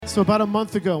So about a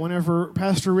month ago, whenever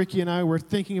Pastor Ricky and I were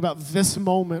thinking about this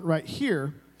moment right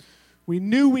here, we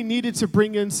knew we needed to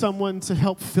bring in someone to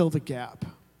help fill the gap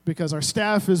because our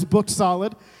staff is booked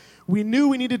solid. We knew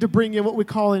we needed to bring in what we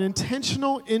call an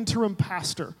intentional interim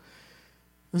pastor.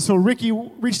 And so Ricky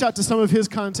reached out to some of his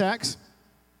contacts,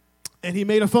 and he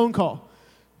made a phone call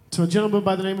to a gentleman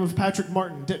by the name of Patrick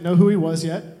Martin. Didn't know who he was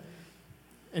yet.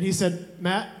 And he said,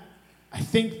 Matt, I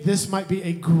think this might be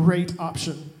a great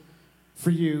option for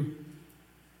you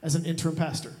as an interim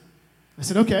pastor. I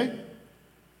said, okay.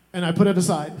 And I put it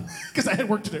aside because I had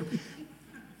work to do.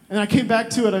 And I came back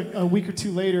to it a week or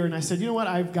two later, and I said, you know what?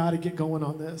 I've got to get going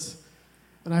on this.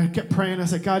 And I kept praying. I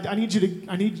said, God, I need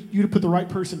you to put the right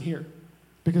person here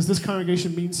because this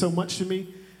congregation means so much to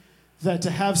me that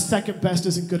to have second best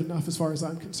isn't good enough as far as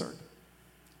I'm concerned.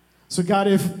 So God,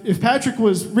 if Patrick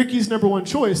was Ricky's number one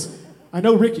choice, I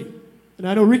know Ricky. And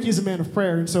I know Ricky is a man of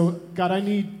prayer. And so, God, I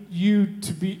need you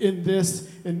to be in this,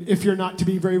 and if you're not, to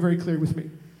be very, very clear with me.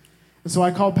 And so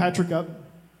I called Patrick up,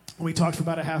 and we talked for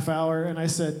about a half hour, and I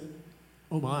said,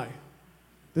 oh my,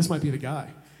 this might be the guy.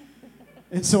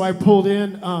 And so I pulled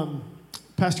in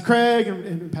Pastor Craig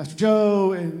and Pastor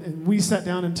Joe, and we sat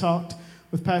down and talked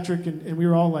with Patrick, and we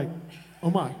were all like, oh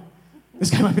my,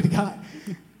 this guy might be the guy.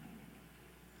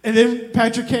 And then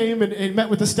Patrick came and met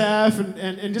with the staff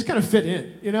and just kind of fit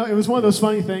in. You know, it was one of those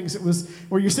funny things. It was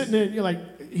where you're sitting in, you're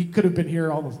like, he could have been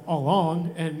here all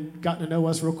along and gotten to know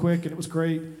us real quick, and it was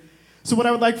great. So what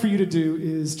I would like for you to do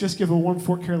is just give a warm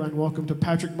Fort Caroline welcome to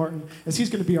Patrick Martin, as he's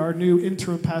going to be our new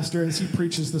interim pastor as he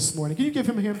preaches this morning. Can you give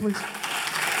him a hand, please?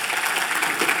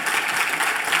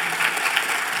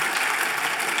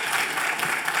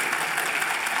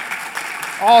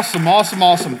 Awesome.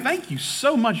 Thank you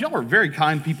so much. Y'all are very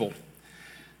kind people.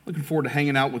 Looking forward to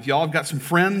hanging out with y'all. I've got some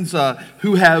friends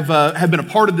who have been a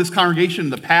part of this congregation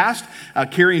in the past.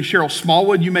 Carrie and Cheryl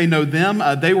Smallwood, you may know them.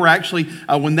 They were actually,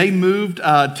 when they moved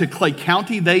to Clay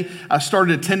County, they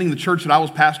started attending the church that I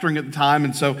was pastoring at the time.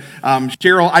 And so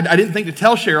Cheryl, I didn't think to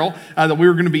tell Cheryl that we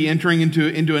were going to be entering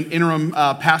into an interim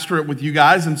pastorate with you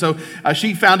guys. And so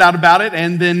she found out about it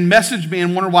and then messaged me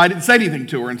and wondered why I didn't say anything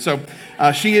to her. And so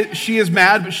she is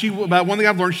mad, but one thing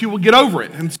I've learned, she will get over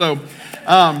it. And so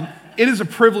it is a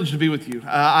privilege to be with you.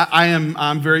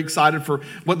 I'm very excited for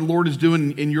what the Lord is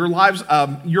doing in your lives.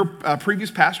 Your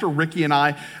previous pastor, Ricky, and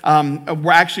I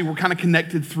we're kind of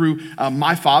connected through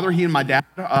my father. He and my dad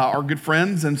are good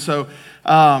friends, and so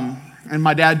and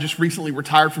my dad just recently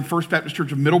retired from First Baptist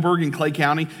Church of Middleburg in Clay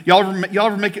County. Y'all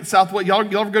ever make it southwest? Y'all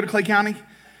ever go to Clay County?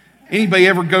 Anybody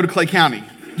ever go to Clay County?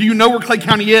 Do you know where Clay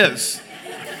County is?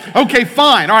 Okay,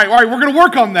 fine. All right. We're going to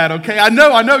work on that. Okay, I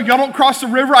know. Y'all don't cross the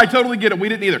river. I totally get it. We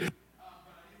didn't either.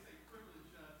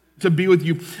 To be with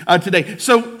you today.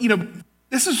 So,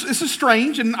 this is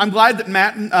strange, and I'm glad that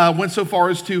Matt went so far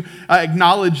as to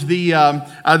acknowledge the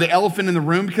elephant in the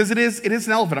room, because it is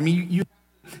an elephant. I mean,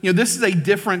 this is a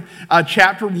different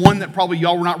chapter, one that probably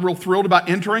y'all were not real thrilled about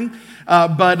entering,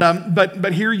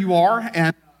 but here you are,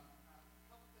 and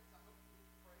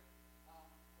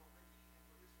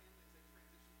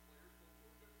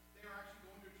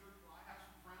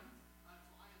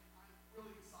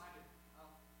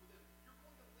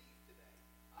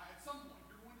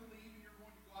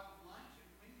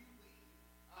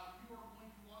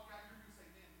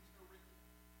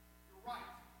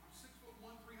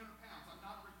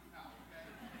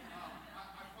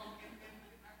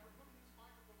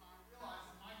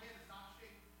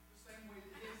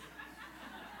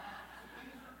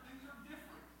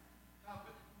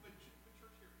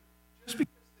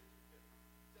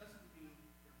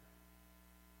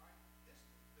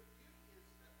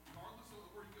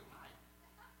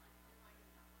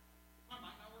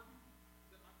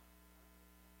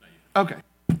okay.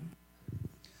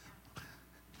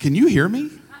 Can you hear me?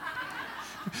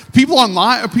 People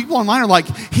online are like,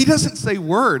 he doesn't say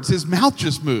words, his mouth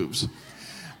just moves.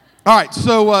 All right,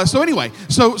 so anyway,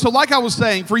 so like I was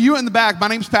saying, for you in the back, my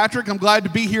name's Patrick. I'm glad to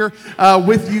be here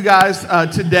with you guys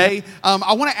today.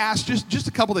 I want to ask just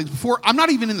a couple things before. I'm not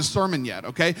even in the sermon yet,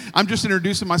 okay? I'm just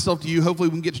introducing myself to you. Hopefully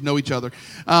we can get to know each other.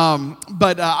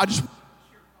 But I just...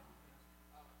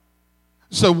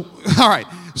 So, all right.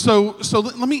 So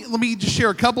let me just share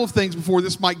a couple of things before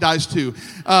this mic dies too.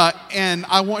 And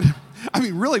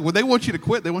really, when they want you to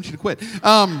quit, they want you to quit.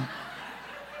 All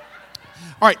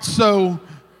right. So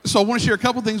So I want to share a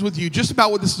couple things with you just about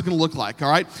what this is going to look like,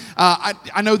 all right?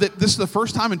 I know that this is the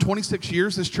first time in 26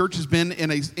 years this church has been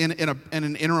in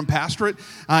an interim pastorate.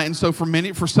 And so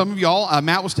for some of y'all,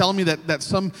 Matt was telling me that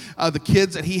some of the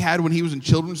kids that he had when he was in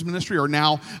children's ministry are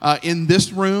now in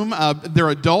this room. They're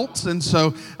adults. And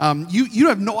so you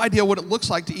have no idea what it looks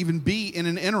like to even be in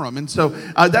an interim. And so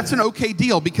that's an okay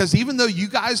deal, because even though you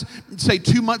guys, say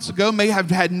 2 months ago, may have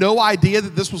had no idea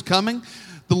that this was coming,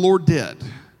 the Lord did.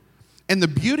 And the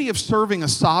beauty of serving a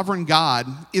sovereign God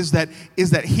is that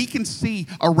he can see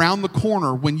around the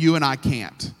corner when you and I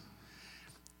can't.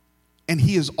 And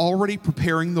he is already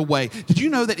preparing the way. Did you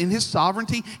know that in his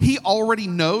sovereignty, he already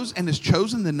knows and has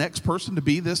chosen the next person to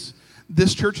be this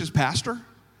church's pastor?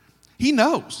 He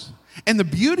knows. And the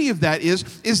beauty of that is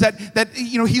that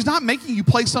he's not making you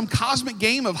play some cosmic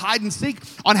game of hide and seek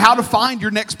on how to find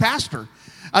your next pastor.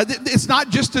 It's not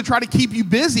just to try to keep you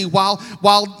busy while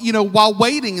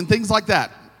waiting and things like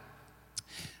that.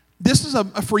 This is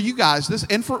for you guys,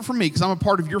 and for me, because I'm a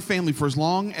part of your family for as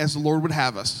long as the Lord would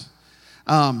have us.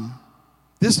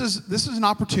 This is an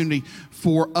opportunity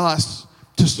for us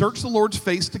to search the Lord's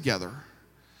face together,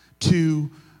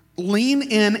 to lean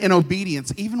in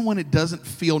obedience even when it doesn't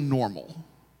feel normal.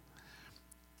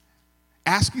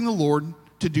 Asking the Lord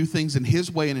to do things in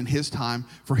his way and in his time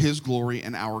for his glory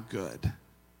and our good.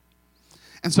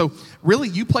 And so, really,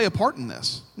 you play a part in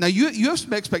this. Now, you have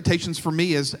some expectations for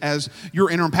me as your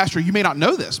interim pastor. You may not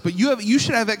know this, but you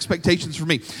should have expectations for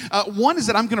me. One is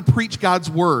that I'm going to preach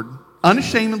God's word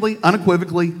unashamedly,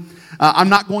 unequivocally. I'm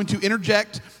not going to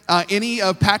interject any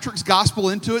of Patrick's gospel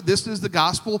into it. This is the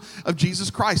gospel of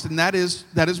Jesus Christ, and that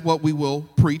is what we will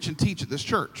preach and teach at this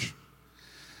church.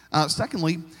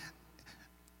 Secondly,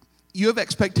 you have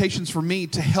expectations for me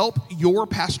to help your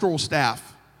pastoral staff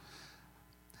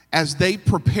as they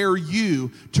prepare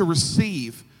you to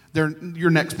receive your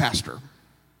next pastor.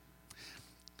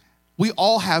 We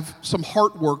all have some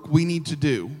heart work we need to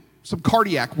do, some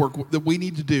cardiac work that we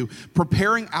need to do,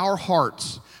 preparing our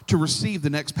hearts to receive the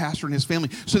next pastor and his family,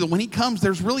 so that when he comes,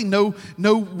 there's really no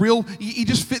real, he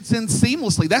just fits in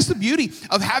seamlessly. That's the beauty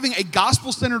of having a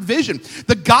gospel-centered vision.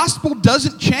 The gospel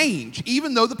doesn't change,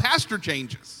 even though the pastor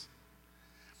changes.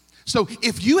 So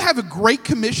if you have a Great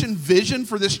Commission vision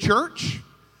for this church,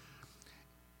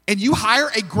 and you hire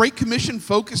a Great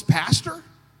Commission-focused pastor,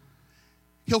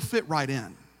 he'll fit right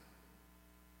in.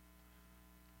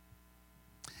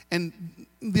 And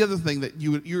the other thing that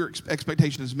your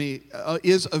expectation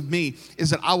is of me is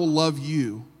that I will love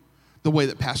you the way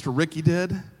that Pastor Ricky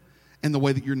did and the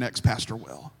way that your next pastor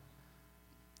will.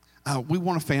 We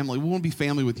want a family. We want to be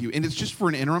family with you. And it's just for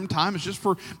an interim time. It's just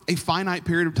for a finite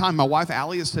period of time. My wife,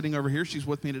 Allie, is sitting over here. She's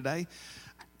with me today.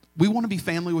 We want to be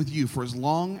family with you for as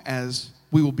long as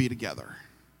we will be together.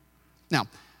 Now,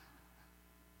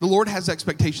 the Lord has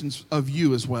expectations of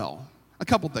you as well. A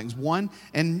couple things. One,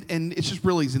 and it's just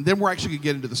real easy, and then we're actually going to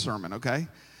get into the sermon, okay?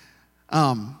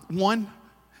 One,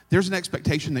 there's an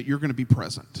expectation that you're going to be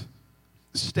present.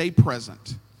 Stay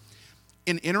present.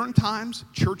 In interim times,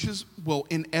 churches will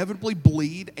inevitably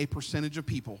bleed a percentage of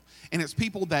people. And it's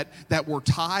people that were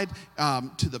tied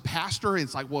to the pastor.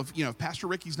 It's like, well, if Pastor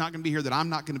Ricky's not going to be here, then I'm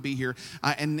not going to be here.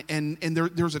 And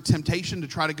there's a temptation to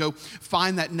try to go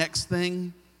find that next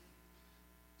thing.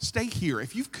 Stay here.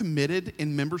 If you've committed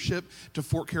in membership to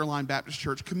Fort Caroline Baptist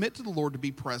Church, commit to the Lord to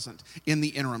be present in the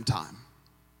interim time.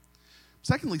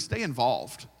 Secondly, stay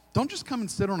involved. Don't just come and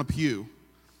sit on a pew.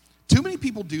 Too many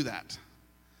people do that.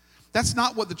 That's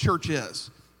not what the church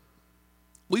is.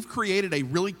 We've created a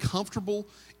really comfortable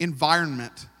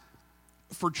environment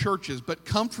for churches, but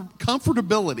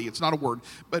comfortability, it's not a word,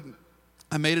 but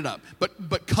I made it up. But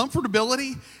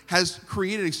comfortability has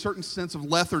created a certain sense of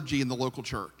lethargy in the local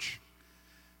church.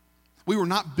 We were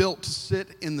not built to sit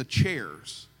in the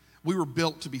chairs. We were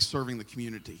built to be serving the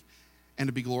community and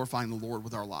to be glorifying the Lord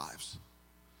with our lives.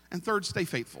 And third, stay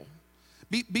faithful.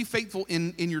 Be faithful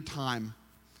in your time.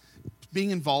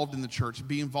 Being involved in the church,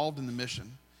 be involved in the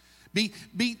mission. Be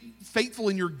faithful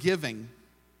in your giving,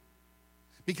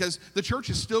 because the church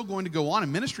is still going to go on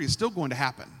and ministry is still going to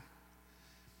happen.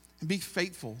 And be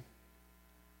faithful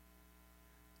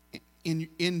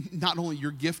in not only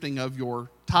your gifting of your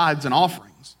tithes and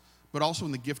offerings, but also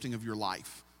in the gifting of your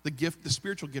life, the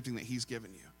spiritual gifting that he's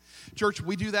given you. Church,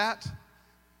 we do that.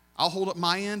 I'll hold up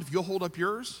my end if you'll hold up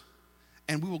yours.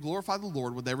 And we will glorify the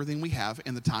Lord with everything we have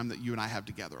in the time that you and I have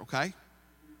together, okay?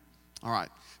 All right.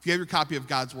 If you have your copy of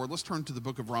God's Word, let's turn to the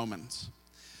book of Romans.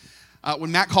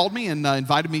 When Matt called me and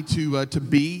invited me to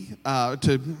be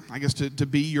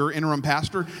your interim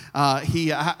pastor,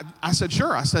 I said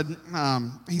sure.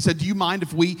 He said, do you mind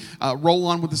if we roll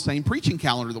on with the same preaching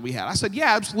calendar that we had? I said,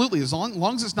 yeah, absolutely, as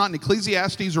long as it's not in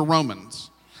Ecclesiastes or Romans.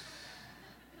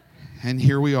 And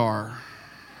here we are.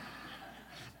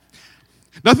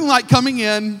 Nothing like coming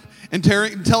in and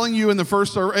telling you in the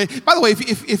first service. By the way,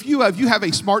 if you have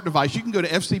a smart device, you can go to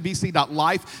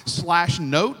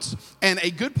fcbc.life/notes, and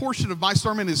a good portion of my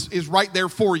sermon is right there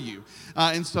for you.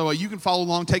 And so you can follow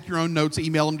along, take your own notes,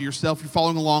 email them to yourself. If you're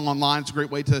following along online, it's a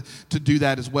great way to do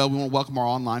that as well. We want to welcome our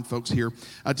online folks here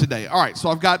today. All right, so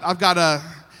we've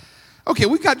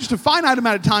got just a finite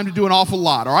amount of time to do an awful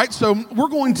lot, all right? So we're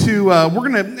going to,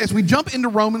 as we jump into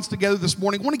Romans together this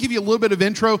morning, I want to give you a little bit of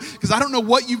intro because I don't know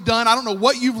what you've done. I don't know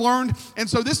what you've learned. And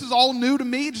so this is all new to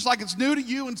me, just like it's new to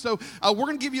you. And so we're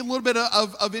going to give you a little bit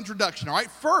of introduction, all right?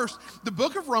 First, the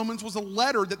book of Romans was a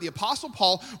letter that the Apostle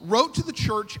Paul wrote to the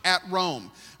church at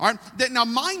Rome, all right? Now,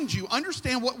 mind you,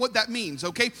 understand what that means,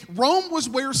 okay? Rome was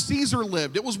where Caesar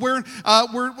lived. It was where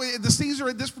the Caesar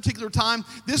at this particular time,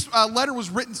 this letter was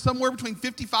written somewhere between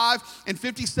 55 and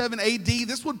 57 AD.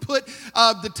 This would put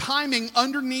the timing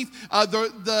underneath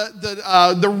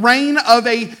the reign of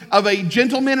a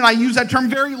gentleman, and I use that term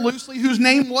very loosely, whose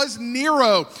name was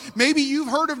Nero. Maybe you've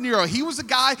heard of Nero. He was a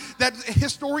guy that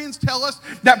historians tell us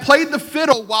that played the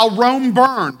fiddle while Rome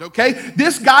burned, okay?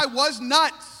 This guy was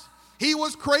nuts. He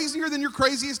was crazier than your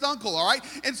craziest uncle, all right?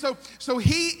 And so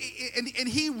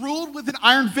he ruled with an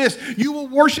iron fist. You will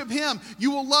worship him. You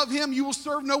will love him. You will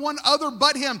serve no one other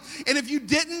but him. And if you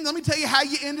didn't, let me tell you how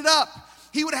you ended up.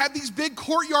 He would have these big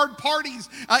courtyard parties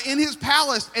in his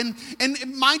palace. And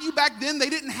mind you, back then, they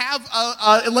didn't have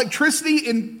electricity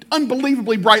and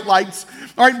unbelievably bright lights,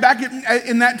 all right, back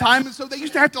in that time. And so they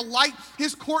used to have to light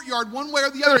his courtyard one way or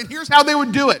the other. And here's how they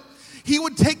would do it. He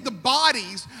would take the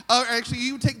bodies,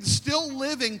 he would take the still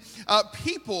living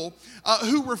people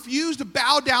who refused to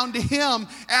bow down to him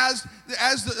as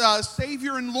the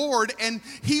Savior and Lord, and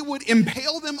he would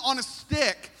impale them on a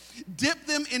stick, dip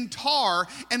them in tar,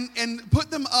 and put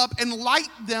them up and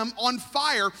light them on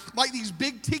fire like these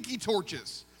big tiki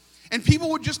torches. And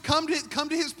people would just come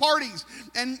to his parties,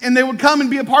 and they would come and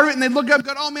be a part of it, and they'd look up and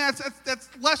go, oh man, that's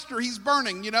Lester, he's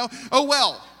burning, oh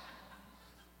well.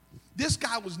 This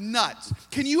guy was nuts.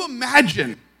 Can you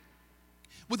imagine,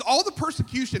 with all the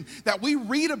persecution that we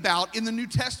read about in the New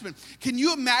Testament, can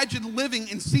you imagine living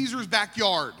in Caesar's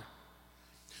backyard?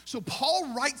 So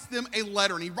Paul writes them a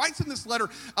letter, and he writes in this letter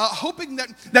hoping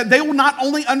that they will not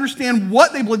only understand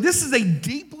what they believe. This is a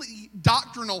deeply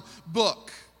doctrinal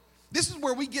book. This is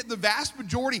where we get the vast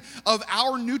majority of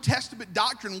our New Testament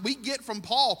doctrine we get from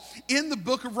Paul in the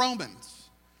book of Romans.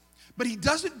 But he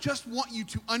doesn't just want you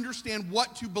to understand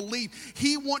what to believe.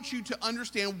 He wants you to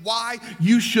understand why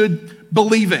you should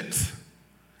believe it.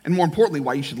 And more importantly,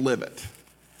 why you should live it.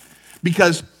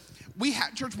 Because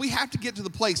church, we have to get to the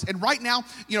place. And right now,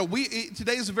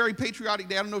 today is a very patriotic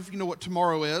day. I don't know if you know what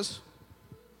tomorrow is.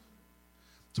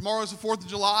 Tomorrow is the 4th of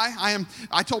July.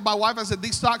 I told my wife, I said,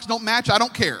 these socks don't match. I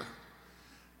don't care.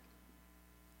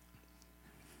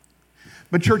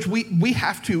 But church, we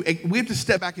have to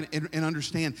step back and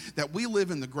understand that we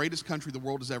live in the greatest country the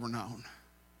world has ever known.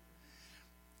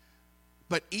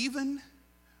 But even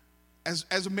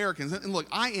as Americans, and look,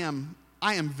 I am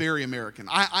very American.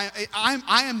 I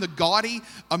am the gaudy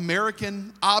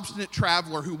American obstinate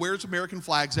traveler who wears American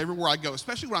flags everywhere I go,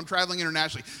 especially when I'm traveling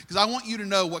internationally, because I want you to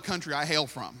know what country I hail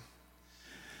from.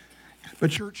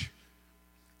 But church,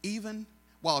 even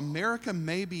while America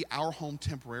may be our home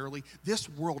temporarily, this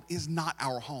world is not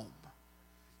our home.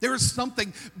 There is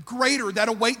something greater that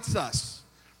awaits us,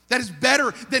 that is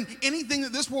better than anything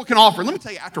that this world can offer. And let me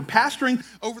tell you, after pastoring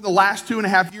over the last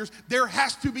 2.5 years, there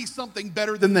has to be something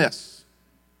better than this.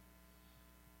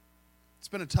 It's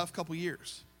been a tough couple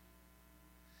years.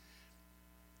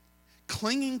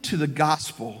 Clinging to the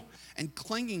gospel and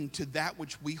clinging to that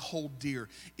which we hold dear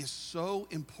is so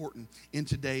important in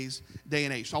today's day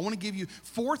and age. So I want to give you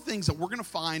 4 things that we're going to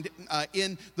find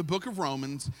in the book of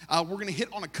Romans. We're going to hit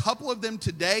on a couple of them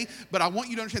today, but I want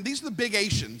you to understand these are the big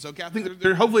Asians, okay? I think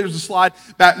hopefully there's a slide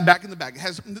back in the back. It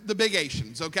has the big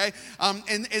Asians, okay?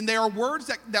 And there are words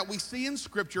that we see in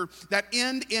Scripture that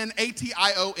end in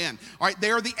A-T-I-O-N. All right, they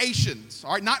are the Asians,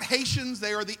 all right? Not Haitians,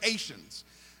 they are the Asians.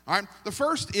 All right, the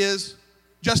first is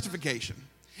justification.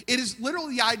 It is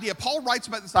literally the idea, Paul writes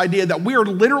about this idea that we are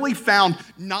literally found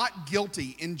not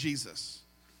guilty in Jesus.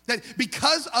 That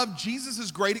because of Jesus'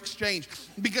 great exchange,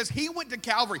 because he went to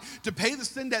Calvary to pay the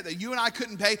sin debt that you and I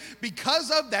couldn't pay,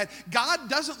 because of that, God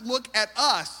doesn't look at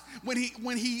us when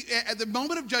he at the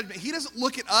moment of judgment, he doesn't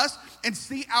look at us and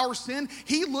see our sin.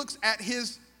 He looks at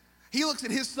his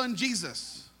son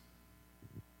Jesus.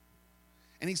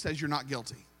 And he says, you're not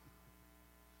guilty.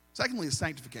 Secondly, is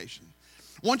sanctification.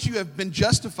 Once you have been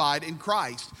justified in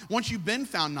Christ, once you've been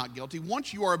found not guilty,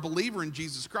 once you are a believer in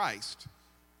Jesus Christ,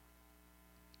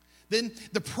 then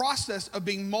the process of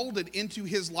being molded into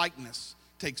his likeness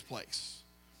takes place.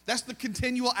 That's the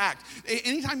continual act.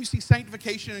 Anytime you see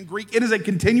sanctification in Greek, it is a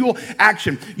continual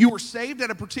action. You were saved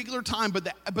at a particular time,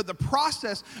 but the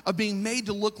process of being made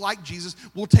to look like Jesus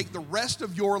will take the rest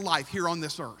of your life here on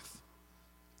this earth.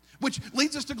 Which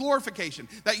leads us to glorification,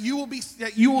 that you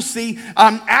will see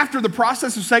after the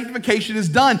process of sanctification is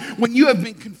done, when you have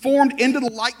been conformed into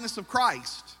the likeness of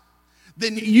Christ,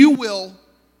 then you will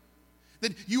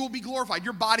be glorified.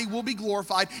 Your body will be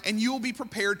glorified, and you will be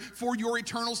prepared for your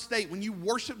eternal state when you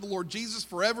worship the Lord Jesus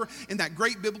forever in that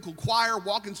great biblical choir,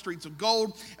 walking streets of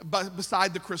gold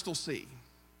beside the crystal sea.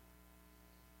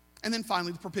 And then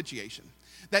finally, the propitiation,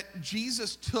 that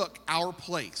Jesus took our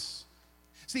place.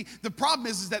 See, the problem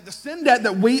is that the sin debt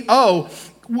that we owe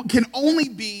can only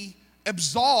be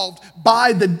absolved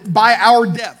by our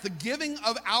death, the giving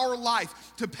of our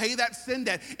life to pay that sin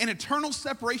debt, and eternal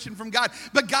separation from God.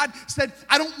 But God said,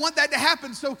 I don't want that to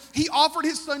happen. So he offered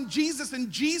his son Jesus, and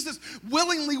Jesus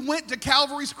willingly went to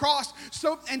Calvary's cross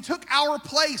and took our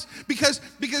place because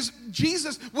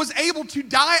Jesus was able to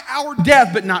die our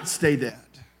death but not stay dead,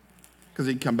 because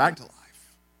he'd come back to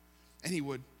life. And he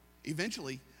would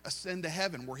eventually ascend to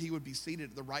heaven, where he would be seated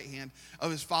at the right hand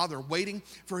of his Father, waiting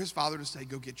for his Father to say,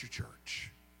 go get your church.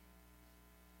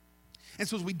 And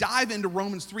so as we dive into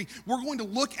Romans 3, we're going to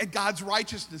look at God's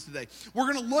righteousness today.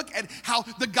 We're going to look at how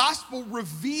the gospel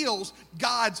reveals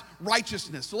God's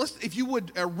righteousness. So if you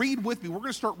would read with me, we're going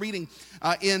to start reading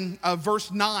in verse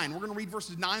 9. We're going to read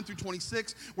verses 9 through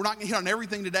 26. We're not going to hit on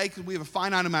everything today because we have a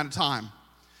finite amount of time.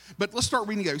 But let's start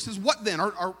reading together. He says, what then?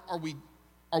 Are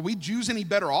we Jews any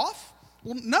better off?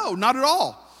 Well, no, not at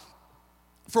all.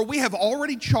 For we have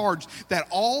already charged that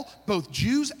all, both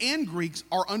Jews and Greeks,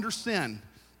 are under sin.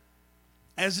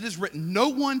 As it is written,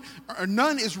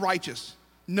 none is righteous.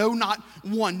 No, not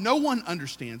one. No one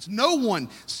understands. No one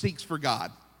seeks for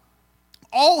God.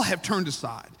 All have turned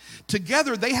aside.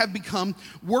 Together they have become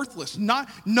worthless. No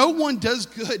one does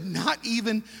good, not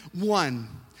even one.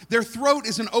 Their throat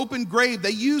is an open grave.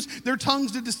 They use their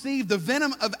tongues to deceive. The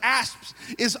venom of asps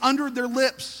is under their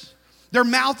lips. Their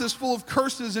mouth is full of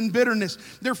curses and bitterness.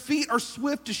 Their feet are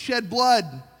swift to shed blood.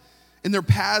 And their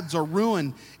paths are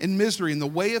ruin and misery. And the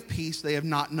way of peace they have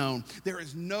not known. There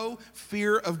is no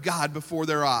fear of God before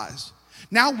their eyes.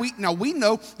 Now we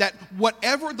know that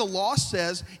whatever the law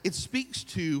says, it speaks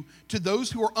to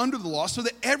those who are under the law, so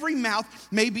that every mouth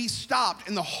may be stopped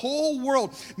and the whole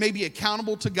world may be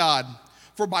accountable to God.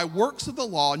 For by works of the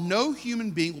law, no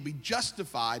human being will be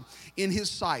justified in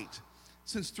his sight,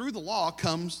 since through the law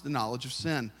comes the knowledge of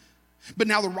sin. But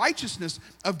now the righteousness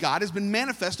of God has been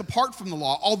manifest apart from the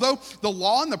law, although the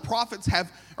law and the prophets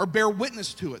bear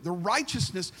witness to it. The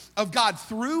righteousness of God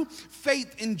through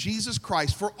faith in Jesus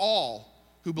Christ for all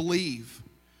who believe.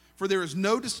 For there is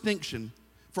no distinction,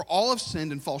 for all have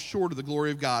sinned and fall short of the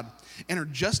glory of God, and are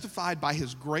justified by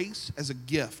his grace as a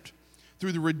gift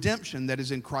through the redemption that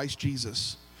is in Christ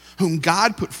Jesus, whom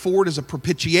God put forward as a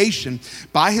propitiation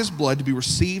by his blood to be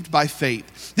received by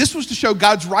faith. This was to show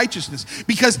God's righteousness,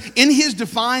 because in his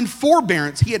divine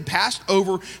forbearance he had passed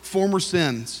over former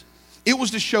sins. It was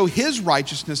to show his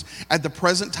righteousness at the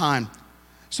present time,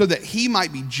 so that he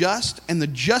might be just and the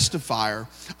justifier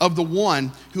of the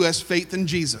one who has faith in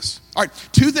Jesus. All right,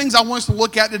 two things I want us to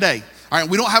look at today. All right,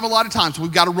 we don't have a lot of time, so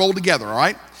we've got to roll together, all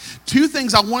right? Two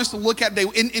things I want us to look at today.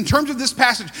 In terms of this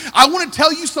passage, I want to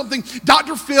tell you something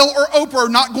Dr. Phil or Oprah are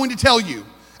not going to tell you.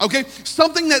 Okay?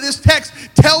 Something that this text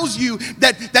tells you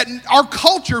that our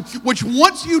culture, which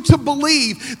wants you to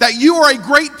believe that you are a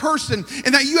great person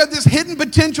and that you have this hidden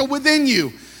potential within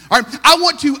you. All right, I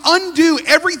want to undo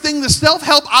everything the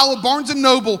self-help aisle of Barnes &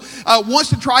 Noble wants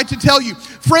to try to tell you.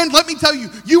 Friend, let me tell you,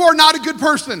 you are not a good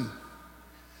person.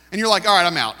 And you're like, all right,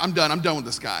 I'm out. I'm done with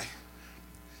this guy.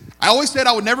 I always said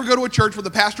I would never go to a church where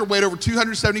the pastor weighed over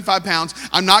 275 pounds.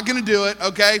 I'm not going to do it,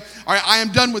 okay? All right, I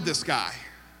am done with this guy.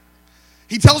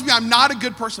 He tells me I'm not a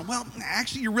good person. Well,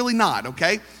 actually, you're really not,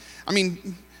 okay? I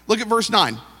mean, look at verse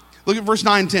 9. Look at verse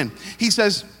 9 and 10. He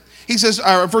says,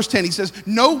 verse 10, he says,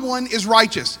 no one is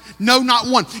righteous. No, not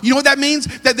one. You know what that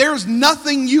means? That there is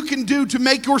nothing you can do to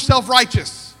make yourself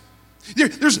righteous.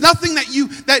 There's nothing that you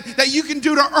can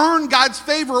do to earn God's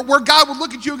favor, where God would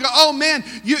look at you and go, "Oh man,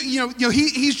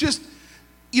 he's just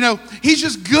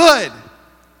good."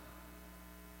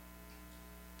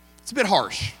 It's a bit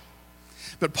harsh,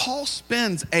 but Paul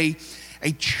spends a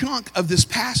chunk of this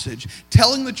passage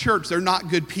telling the church they're not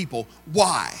good people.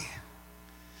 Why?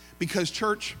 Because,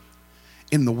 church,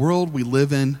 in the world we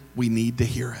live in, we need to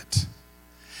hear it.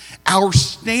 Our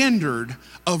standard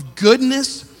of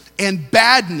goodness and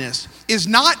badness is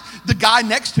not the guy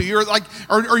next to you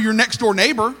or your next door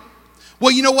neighbor.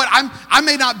 Well, you know what? I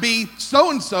may not be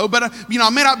so-and-so, but I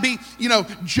may not be,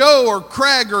 Joe or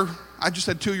Craig, or I just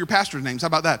said two of your pastor's names. How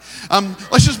about that?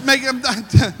 Let's just made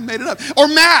it up. Or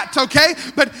Matt, okay?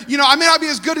 But I may not be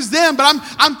as good as them, but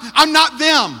I'm not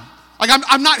them. Like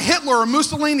I'm not Hitler or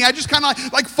Mussolini. I just kind of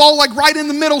fall right in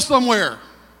the middle somewhere.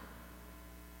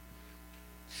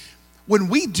 When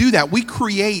we do that, we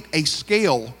create a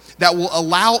scale that will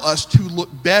allow us to look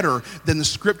better than the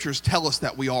scriptures tell us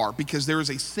that we are, because there is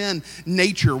a sin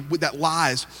nature that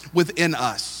lies within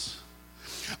us.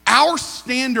 Our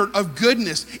standard of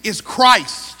goodness is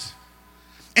Christ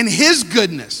and His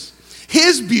goodness,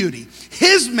 His beauty,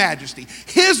 His majesty,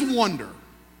 His wonder.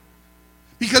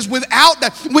 Because without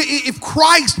that, if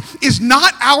Christ is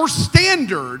not our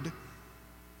standard,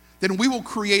 then we will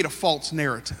create a false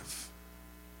narrative.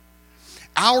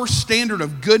 Our standard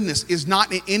of goodness is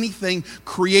not in anything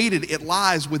created. It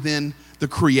lies within the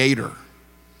Creator.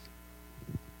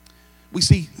 We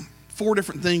see 4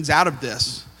 different things out of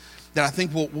this that I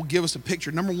think will give us a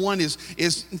picture. Number one is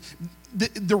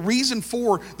the reason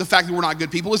for the fact that we're not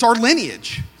good people is our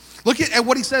lineage. Look at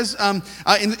what he says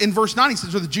in verse 9. He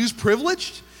says, "Are the Jews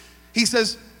privileged?" He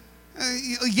says,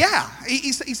 yeah.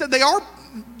 He said they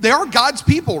are God's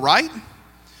people, right?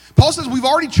 Paul says we've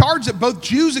already charged that both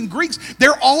Jews and Greeks,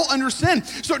 they're all under sin.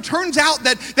 So it turns out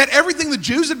that everything the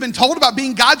Jews have been told about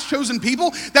being God's chosen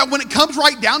people, that when it comes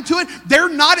right down to it, they're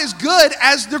not as good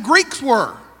as the Greeks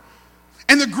were.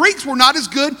 And the Greeks were not as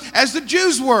good as the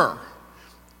Jews were.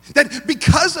 That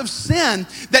because of sin,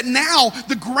 that now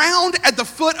the ground at the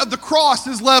foot of the cross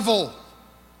is level.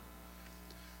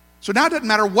 So now it doesn't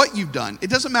matter what you've done. It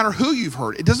doesn't matter who you've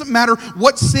hurt. It doesn't matter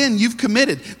what sin you've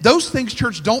committed. Those things,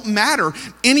 church, don't matter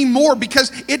anymore,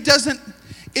 because it doesn't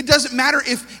matter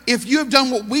if you have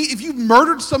done if you've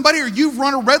murdered somebody, or you've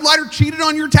run a red light, or cheated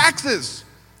on your taxes.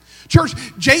 Church,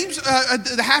 James,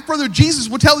 the half-brother of Jesus,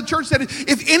 would tell the church that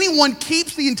if anyone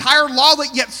keeps the entire law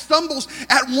that yet stumbles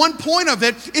at one point of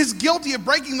it, is guilty of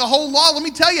breaking the whole law. Let me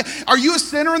tell you, are you a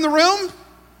sinner in the room?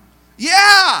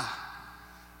 Yeah.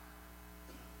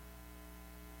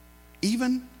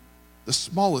 Even the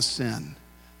smallest sin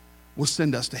will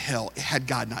send us to hell had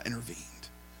God not intervened.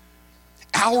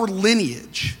 Our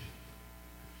lineage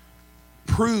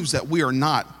proves that we are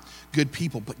not good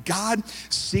people, but God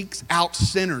seeks out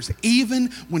sinners,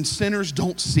 even when sinners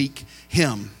don't seek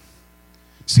Him.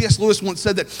 C.S. Lewis once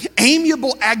said that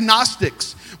amiable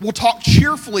agnostics will talk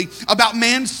cheerfully about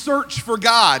man's search for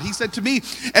God. He said, "To me,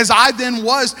 as I then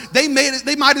was, they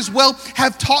might as well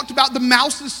have talked about the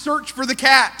mouse's search for the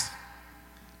cat."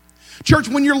 Church,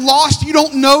 when you're lost, you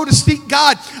don't know to seek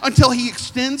God until He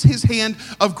extends His hand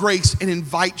of grace and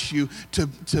invites you to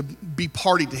be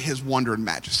party to His wonder and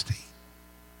majesty.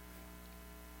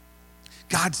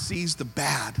 God sees the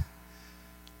bad,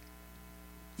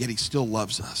 yet He still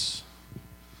loves us.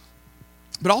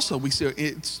 But also, we see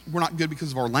we're not good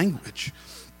because of our language.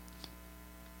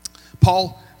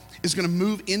 Paul is going to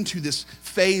move into this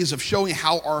phase of showing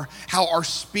how our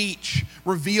speech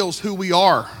reveals who we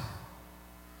are.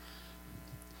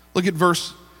 Look at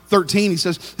verse 13. He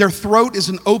says, "Their throat is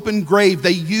an open grave.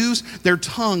 They use their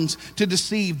tongues to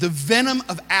deceive. The venom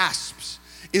of asps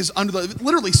is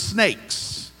literally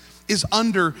snakes, is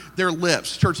under their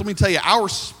lips." Church, let me tell you, our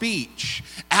speech,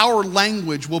 our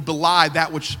language will belie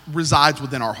that which resides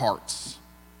within our hearts.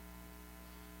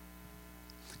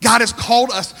 God has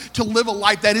called us to live a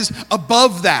life that is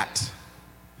above that.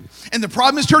 And the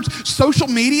problem is, church, social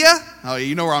media, oh,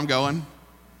 you know where I'm going.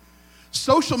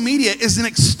 Social media is an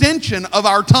extension of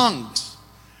our tongues.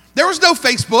 There was no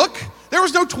Facebook. There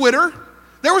was no Twitter.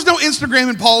 There was no Instagram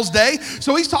in Paul's day.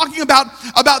 So he's talking about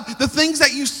the things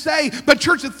that you say. But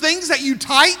church, the things that you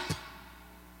type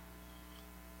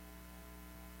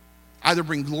either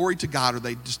bring glory to God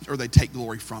or they take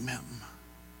glory from Him.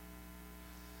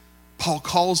 Paul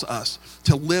calls us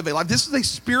to live a life. This is a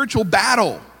spiritual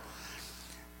battle.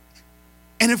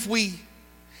 And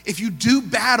if you do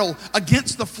battle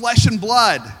against the flesh and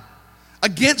blood,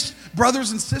 against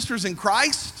brothers and sisters in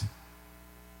Christ,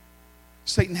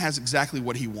 Satan has exactly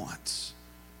what he wants: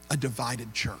 a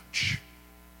divided church.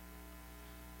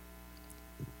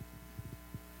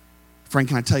 Friend,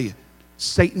 can I tell you,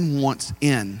 Satan wants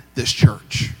in this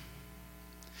church.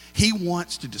 He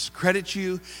wants to discredit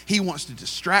you. He wants to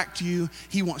distract you.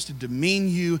 He wants to demean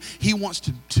you. He wants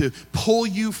to pull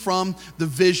you from the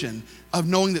vision of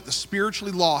knowing that the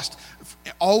spiritually lost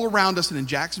all around us and in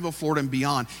Jacksonville, Florida and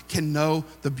beyond can know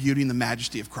the beauty and the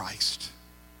majesty of Christ.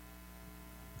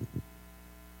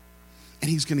 And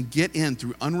he's going to get in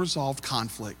through unresolved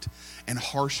conflict and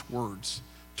harsh words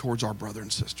towards our brother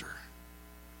and sister.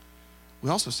 We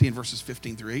also see in verses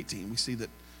 15 through 18, we see that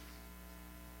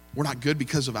we're not good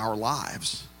because of our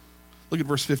lives. Look at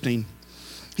verse 15.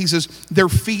 He says, their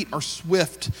feet are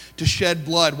swift to shed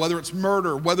blood, whether it's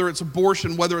murder, whether it's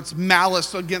abortion, whether it's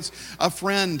malice against a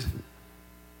friend.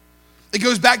 It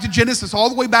goes back to Genesis, all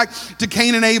the way back to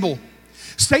Cain and Abel.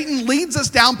 Satan leads us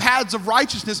down paths of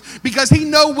righteousness because he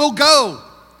knows we'll go.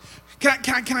 Can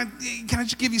I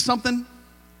just give you something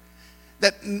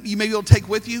that you may be able to take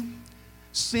with you?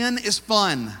 Sin is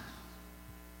fun.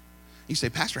 You say,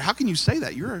 Pastor, how can you say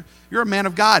that? You're a man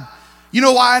of God. You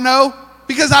know why I know?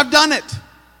 Because I've done it.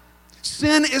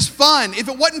 Sin is fun. If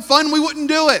it wasn't fun, we wouldn't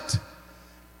do it.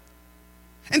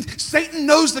 And Satan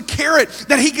knows the carrot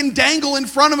that he can dangle in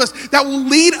front of us that will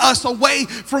lead us away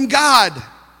from God.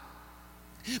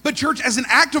 But church, as an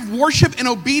act of worship and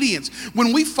obedience,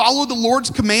 when we follow the Lord's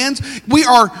commands, we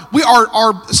are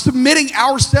submitting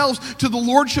ourselves to the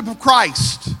lordship of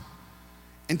Christ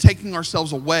and taking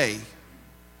ourselves away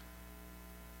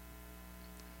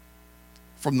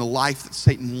from the life that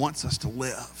Satan wants us to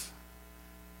live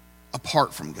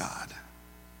apart from God.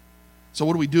 So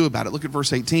what do we do about it? Look at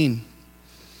verse 18.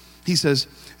 He says,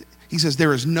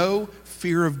 there is no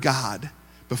fear of God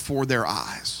before their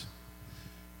eyes.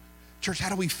 Church, how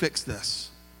do we fix this?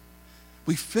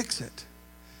 We fix it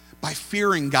by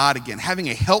fearing God again, having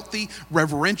a healthy,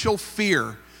 reverential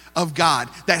fear of God,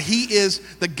 that he is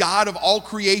the God of all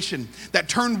creation, that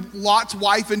turned Lot's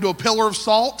wife into a pillar of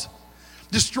salt,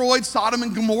 destroyed Sodom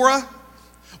and Gomorrah,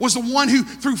 was the one who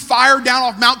threw fire down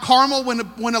off Mount Carmel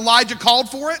when Elijah called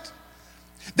for it.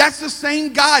 That's the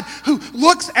same God who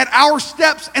looks at our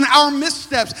steps and our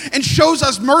missteps and shows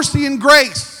us mercy and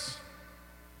grace.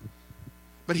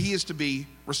 But he is to be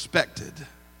respected,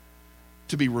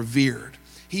 to be revered.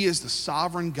 He is the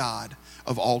sovereign God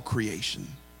of all creation.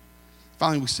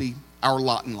 Finally, we see our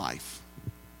lot in life.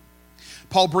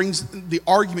 Paul brings the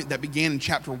argument that began in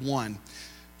chapter 1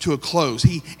 to a close.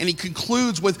 He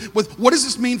concludes with what does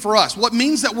this mean for us? Well, it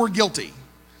means that we're guilty.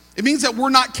 It means that we're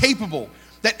not capable.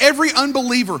 That every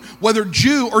unbeliever, whether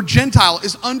Jew or Gentile,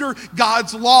 is under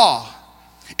God's law.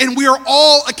 And we are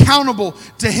all accountable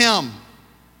to him.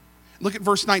 Look at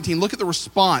verse 19. Look at the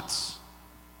response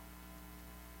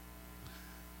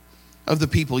of the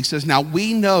people. He says, now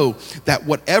we know that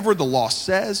whatever the law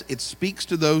says, it speaks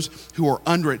to those who are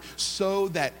under it, so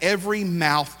that every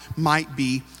mouth might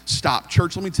be stopped.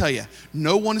 Church, let me tell you,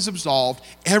 no one is absolved.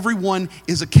 Everyone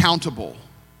is accountable.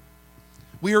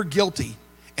 We are guilty,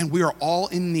 and we are all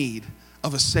in need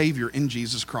of a Savior in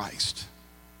Jesus Christ.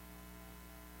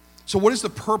 So what is the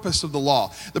purpose of the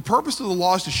law? The purpose of the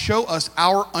law is to show us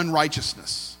our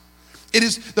unrighteousness. It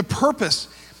is the purpose,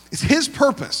 it's his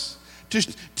purpose.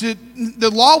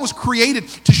 The law was created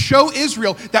to show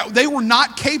Israel that they were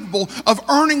not capable of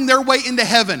earning their way into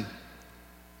heaven.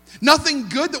 Nothing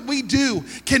good that we do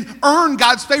can earn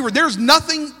God's favor. There's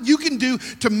nothing you can do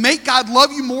to make God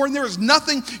love you more, and there is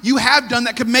nothing you have done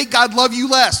that can make God love you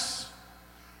less.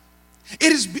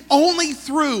 It is only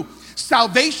through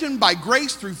salvation by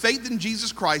grace, through faith in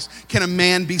Jesus Christ, can a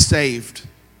man be saved.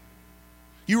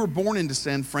 You were born into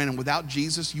sin, friend, and without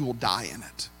Jesus, you will die in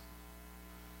it.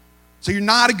 So you're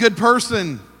not a good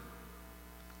person.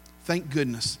 Thank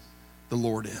goodness the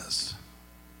Lord is.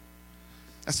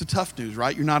 That's the tough news,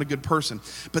 right? You're not a good person.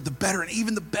 But the better and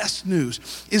even the best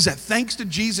news is that thanks to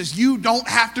Jesus, you don't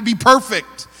have to be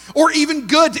perfect or even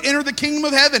good to enter the kingdom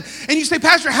of heaven. And you say,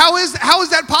 Pastor, how is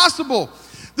that possible?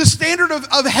 The standard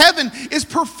of heaven is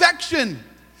perfection.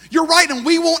 You're right, and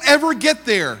we won't ever get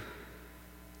there.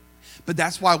 But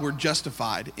that's why we're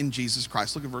justified in Jesus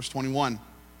Christ. Look at verse 21.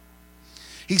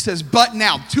 He says, but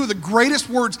now, two of the greatest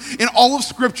words in all of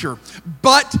Scripture,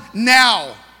 but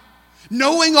now.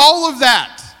 Knowing all of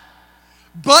that,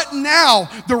 but now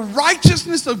the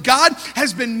righteousness of God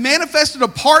has been manifested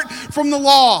apart from the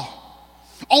law.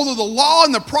 Although the law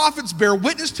and the prophets bear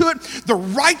witness to it, the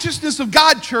righteousness of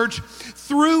God, church,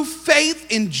 through faith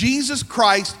in Jesus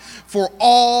Christ for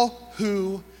all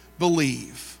who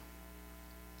believe.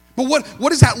 But what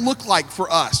does that look like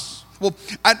for us? Well,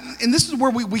 and this is where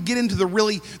we get into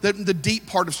the deep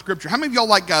part of Scripture. How many of y'all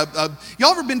like,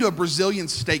 y'all ever been to a Brazilian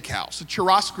steakhouse, a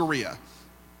churrascaria?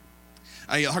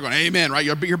 You're going, amen, right?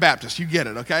 You're Baptist. You get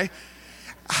it, okay?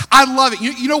 I love it.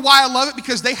 You know why I love it?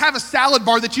 Because they have a salad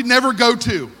bar that you never go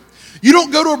to. You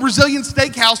don't go to a Brazilian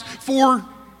steakhouse for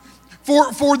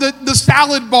the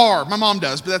salad bar. My mom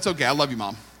does, but that's okay. I love you,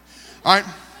 Mom. All right?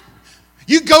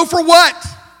 You go for what?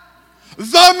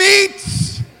 The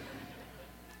meats.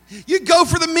 You go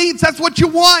for the meats. That's what you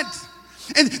want.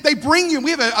 And they bring you,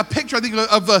 we have a picture, I think,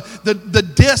 of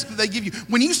the disc that they give you.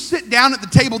 When you sit down at the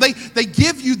table, they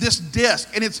give you this disc,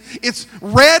 and it's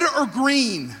red or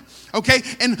green. Okay,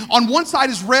 and on one side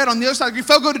is red, on the other side,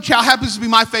 Fogo de Chao happens to be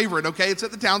my favorite, okay? It's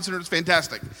at the town center, it's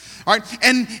fantastic. All right,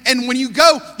 and when you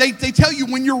go, they tell you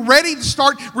when you're ready to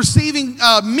start receiving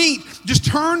meat, just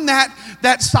turn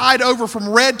that side over from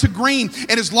red to green,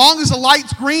 and as long as the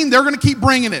light's green, they're gonna keep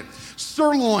bringing it.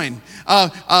 Sirloin,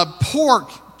 pork,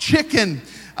 chicken,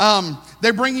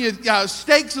 they bring you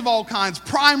steaks of all kinds,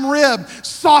 prime rib,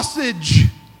 sausage.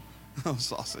 Oh,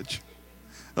 sausage.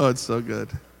 Oh, it's so good.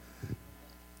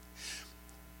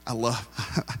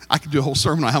 I could do a whole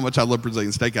sermon on how much I love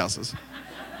Brazilian steakhouses.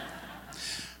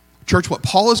 Church, what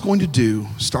Paul is going to do,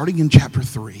 starting in chapter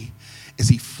 3, is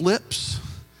he flips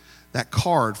that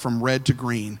card from red to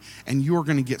green, and you are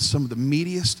going to get some of the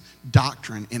meatiest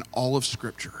doctrine in all of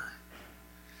Scripture.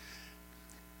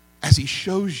 As he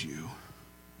shows you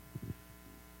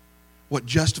what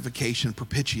justification and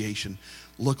propitiation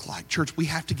look like. Church, we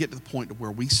have to get to the point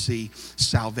where we see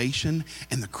salvation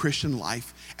and the Christian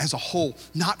life as a whole,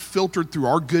 not filtered through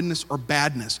our goodness or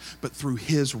badness, but through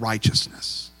his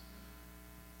righteousness.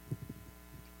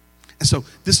 And so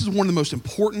this is one of the most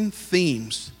important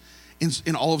themes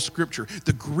in all of Scripture.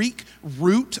 The Greek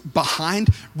root behind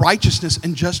righteousness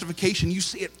and justification, you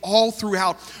see it all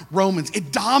throughout Romans.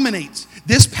 It dominates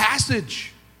this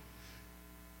passage.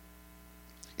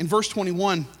 In verse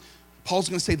 21, Paul's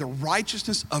going to say the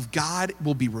righteousness of God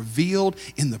will be revealed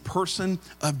in the person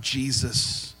of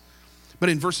Jesus. But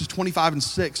in verses 25 and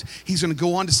 6, he's going to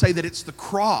go on to say that it's the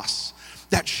cross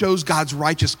that shows God's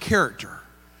righteous character.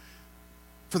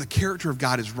 For the character of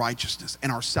God is righteousness,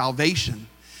 and our salvation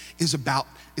is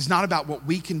not about what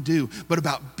we can do, but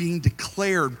about being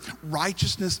declared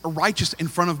righteous in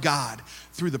front of God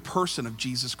through the person of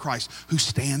Jesus Christ, who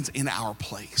stands in our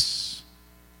place.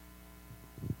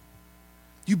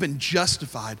 You've been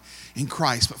justified in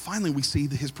Christ, but finally we see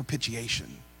his propitiation.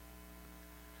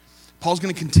 Paul's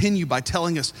going to continue by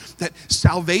telling us that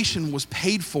salvation was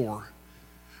paid for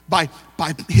by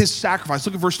his sacrifice.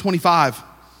 Look at verse 25.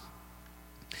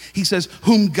 He says,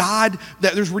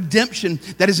 that there's redemption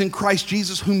that is in Christ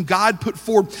Jesus, whom God put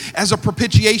forward as a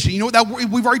propitiation. You know what that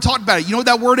word, we've already talked about it. You know what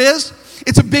that word is?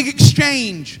 It's a big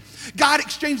exchange. God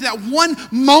exchanged that one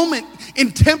moment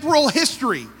in temporal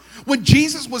history when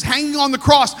Jesus was hanging on the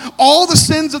cross. All the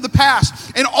sins of the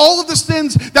past and all of the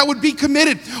sins that would be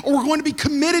committed or were going to be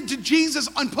committed to Jesus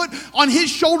and put on his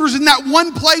shoulders in that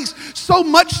one place, so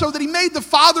much so that he made the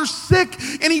Father sick,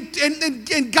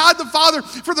 and God the Father,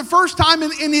 for the first time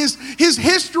in his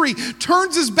history,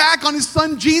 turns his back on his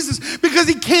son Jesus because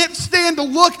he can't stand to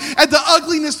look at the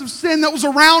ugliness of sin that was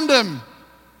around him.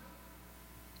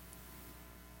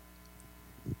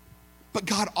 But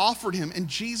God offered him, and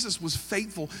Jesus was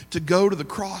faithful to go to the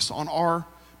cross on our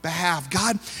behalf.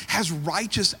 God has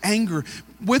righteous anger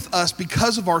with us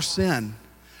because of our sin,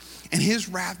 and his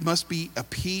wrath must be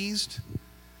appeased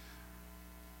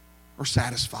or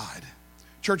satisfied.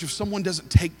 Church, if someone doesn't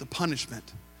take the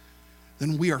punishment,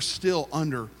 then we are still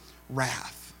under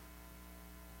wrath.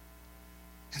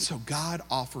 And so God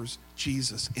offers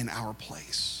Jesus in our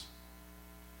place.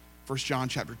 1 John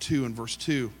chapter 2 and verse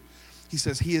 2. He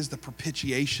says he is the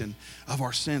propitiation of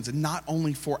our sins, and not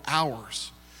only for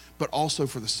ours, but also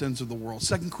for the sins of the world.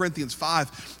 2 Corinthians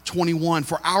 5:21,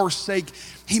 for our sake,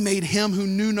 he made him who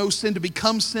knew no sin to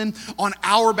become sin on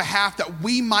our behalf, that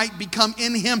we might become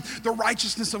in him the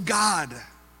righteousness of God.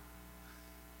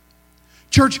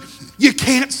 Church, you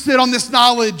can't sit on this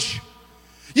knowledge.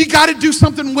 You got to do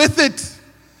something with it.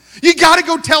 You got to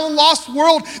go tell a lost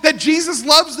world that Jesus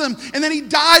loves them and that he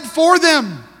died for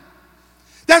them.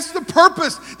 That's the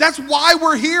purpose. That's why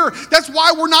we're here. That's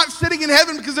why we're not sitting in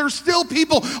heaven, because there are still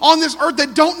people on this earth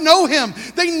that don't know him.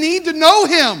 They need to know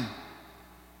him.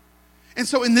 And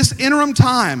so in this interim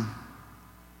time,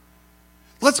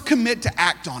 let's commit to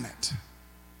act on it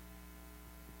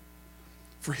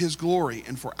for his glory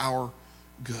and for our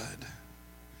good.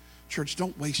 Church,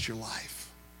 don't waste your life.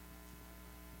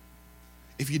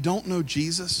 If you don't know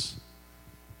Jesus,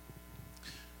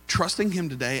 trusting him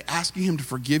today, asking him to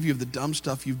forgive you of the dumb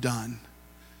stuff you've done,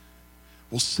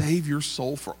 will save your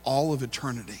soul for all of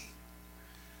eternity.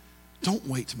 Don't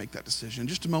wait to make that decision. In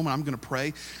just a moment, I'm going to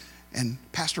pray, and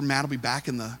Pastor Matt will be back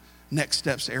in the next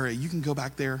steps area, you can go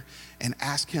back there and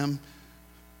ask him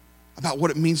about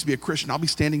what it means to be a Christian. I'll be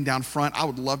standing down front. I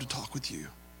would love to talk with you.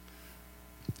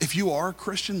 If you are a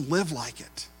Christian, live like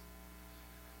it.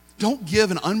 Don't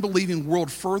give an unbelieving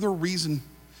world further reason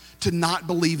to not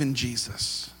believe in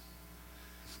Jesus.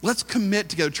 Let's commit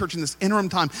together, church, in this interim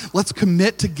time. Let's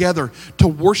commit together to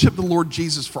worship the Lord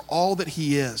Jesus for all that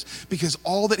he is, because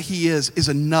all that he is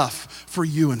enough for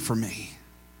you and for me.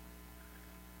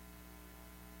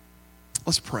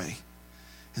 Let's pray,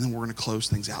 and then we're going to close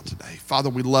things out today. Father,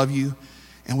 we love you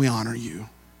and we honor you.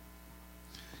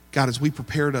 God, as we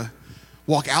prepare to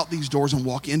walk out these doors and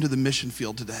walk into the mission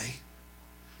field today,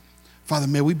 Father,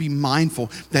 may we be mindful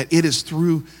that it is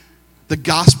through the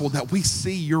gospel that we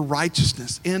see your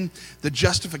righteousness in the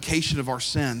justification of our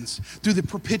sins, through the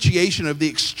propitiation of the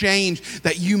exchange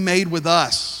that you made with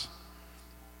us,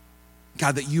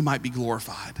 God, that you might be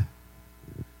glorified.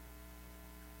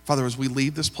 Father, as we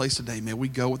leave this place today, may we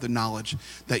go with the knowledge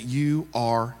that you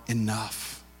are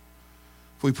enough.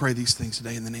 We pray these things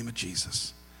today in the name of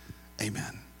Jesus.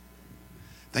 Amen.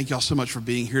 Thank y'all so much for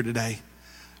being here today.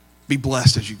 Be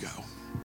blessed as you go.